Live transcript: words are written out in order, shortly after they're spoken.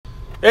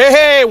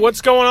Hey,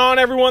 what's going on,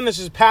 everyone? This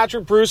is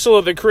Patrick Brussel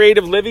of the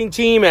Creative Living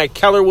Team at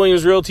Keller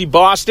Williams Realty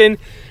Boston,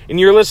 and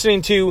you're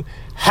listening to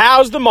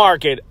How's the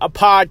Market, a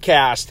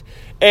podcast.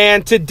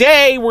 And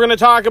today we're going to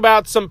talk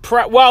about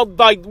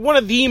one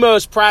of the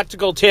most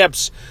practical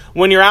tips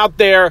when you're out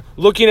there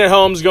looking at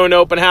homes, going to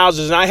open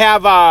houses. And I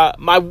have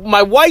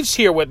my wife's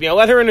here with me. I'll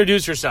let her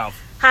introduce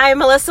herself. Hi,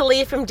 Melissa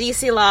Lee from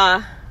DC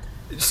Law.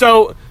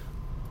 So,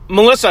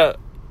 Melissa,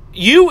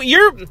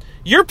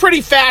 you're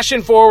pretty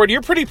fashion forward.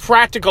 You're pretty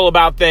practical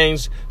about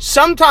things.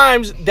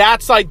 Sometimes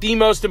that's like the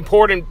most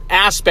important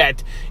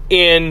aspect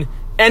in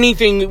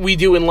anything we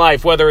do in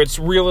life, whether it's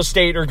real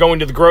estate or going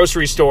to the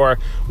grocery store.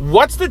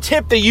 What's the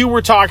tip that you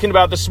were talking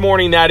about this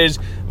morning that is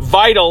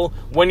vital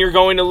when you're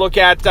going to look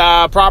at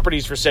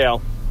properties for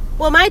sale?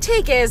 Well, my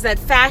take is that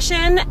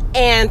fashion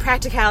and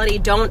practicality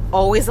don't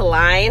always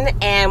align,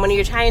 and when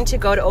you're trying to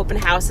go to open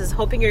houses,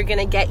 hoping you're going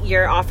to get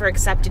your offer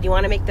accepted, you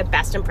want to make the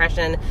best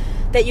impression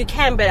that you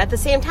can, but at the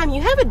same time,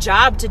 you have a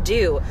job to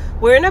do.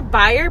 We're in a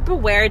buyer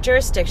beware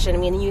jurisdiction,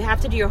 meaning you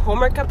have to do your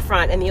homework up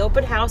front, and the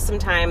open house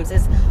sometimes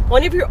is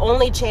one of your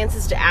only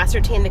chances to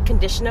ascertain the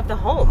condition of the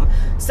home.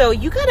 So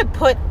you got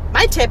to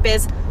my tip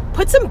is,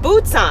 put some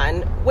boots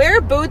on.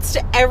 Wear boots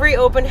to every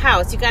open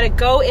house. You got to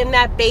go in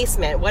that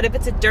basement. What if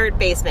it's a dirt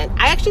basement?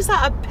 I actually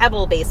saw a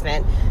pebble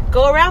basement.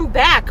 Go around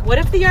back. What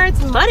if the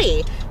yard's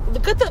muddy?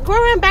 Go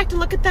around back to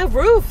look at the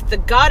roof, the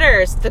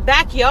gutters, the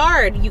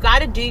backyard. You got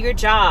to do your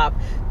job.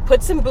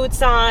 Put some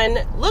boots on.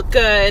 Look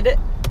good.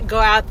 Go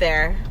out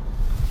there.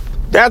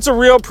 That's a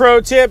real pro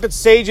tip. It's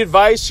sage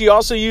advice. She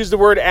also used the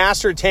word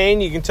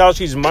ascertain. You can tell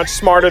she's much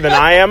smarter than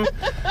I am.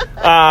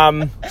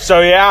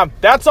 So yeah,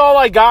 that's all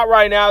I got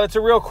right now. That's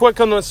a real quick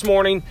one this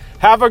morning.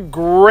 Have a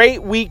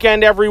great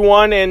weekend,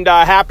 everyone, and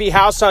happy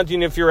house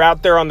hunting if you're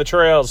out there on the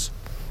trails.